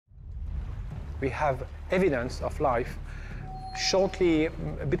We have evidence of life shortly,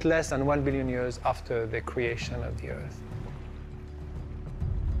 a bit less than 1 billion years after the creation of the Earth.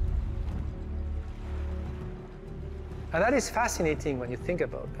 And that is fascinating when you think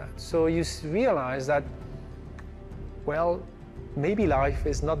about that. So you realize that, well, maybe life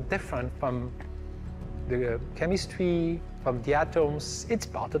is not different from the chemistry, from the atoms. It's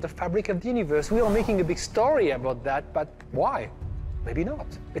part of the fabric of the universe. We are making a big story about that, but why? Maybe not.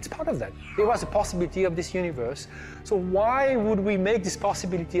 It's part of that. There was a possibility of this universe. So why would we make this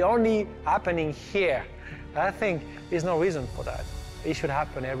possibility only happening here? I think there's no reason for that. It should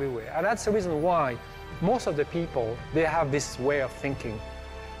happen everywhere. And that's the reason why most of the people, they have this way of thinking.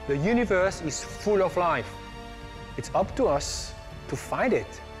 The universe is full of life. It's up to us to find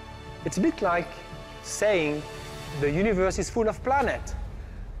it. It's a bit like saying the universe is full of planets.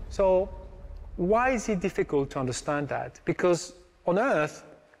 So why is it difficult to understand that? Because on Earth,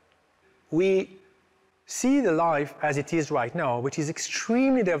 we see the life as it is right now, which is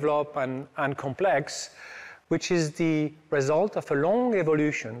extremely developed and complex, which is the result of a long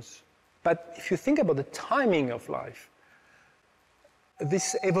evolutions. But if you think about the timing of life,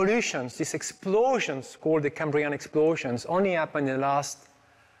 these evolutions, these explosions called the Cambrian explosions only happened in the last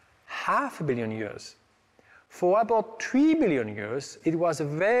 500 million years. For about 3 billion years, it was a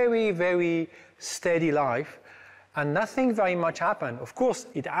very, very steady life and nothing very much happened. Of course,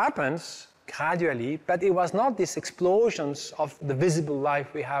 it happens gradually, but it was not these explosions of the visible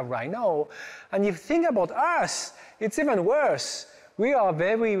life we have right now. And if you think about us, it's even worse. We are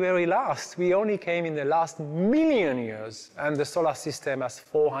very, very last. We only came in the last million years, and the solar system has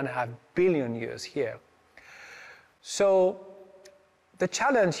 4.5 billion years here. So the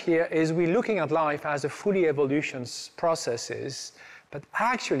challenge here is we're looking at life as a fully evolutions processes, but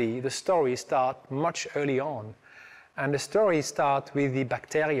actually the story starts much early on. And the story starts with the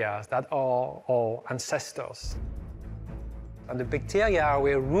bacteria that are our ancestors. And the bacteria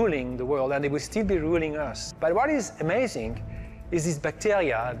were ruling the world, and they will still be ruling us. But what is amazing is these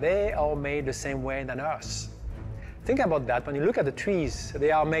bacteria, they are made the same way than us. Think about that. When you look at the trees,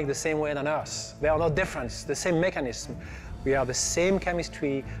 they are made the same way than us. There are no difference, the same mechanism. We have the same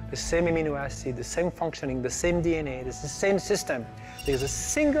chemistry, the same amino acid, the same functioning, the same DNA, it's the same system. There's a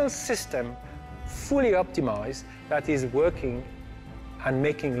single system, fully optimized, that is working and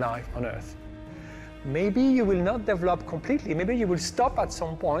making life on Earth. Maybe you will not develop completely. Maybe you will stop at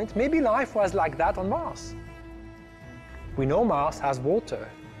some point. Maybe life was like that on Mars. We know Mars has water.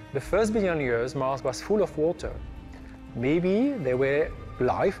 The first billion years, Mars was full of water. Maybe there were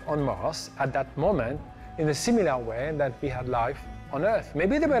life on Mars at that moment in a similar way that we had life on Earth.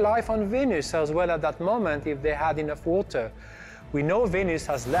 Maybe there were life on Venus as well at that moment if they had enough water. We know Venus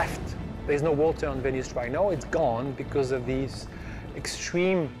has left. There's no water on Venus right now. It's gone because of these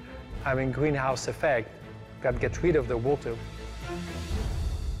extreme greenhouse effect that get rid of the water.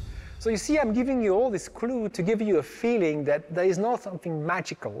 So you see, I'm giving you all this clue to give you a feeling that there is not something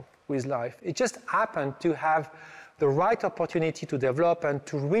magical with life. It just happened to have the right opportunity to develop and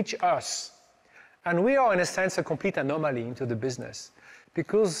to reach us. And we are, in a sense, a complete anomaly into the business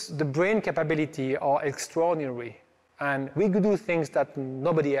because the brain capability are extraordinary. And we could do things that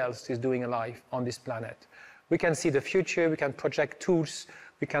nobody else is doing alive on this planet. We can see the future, we can project tools,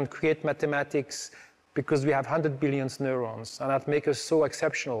 we can create mathematics, because we have 100 billion neurons, and that makes us so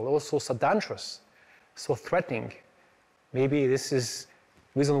exceptional, also so dangerous, so threatening. Maybe this is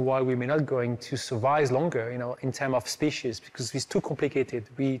the reason why we may not going to survive longer, in terms of species, because it's too complicated,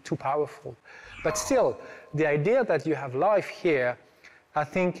 we're too powerful. But still, the idea that you have life here, I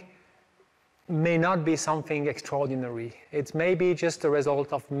think, may not be something extraordinary. It may be just a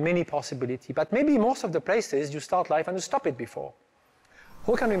result of many possibilities, but maybe most of the places you start life and you stop it before.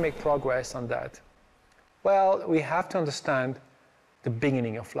 How can we make progress on that? Well, we have to understand the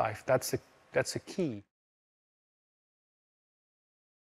beginning of life. That's the key.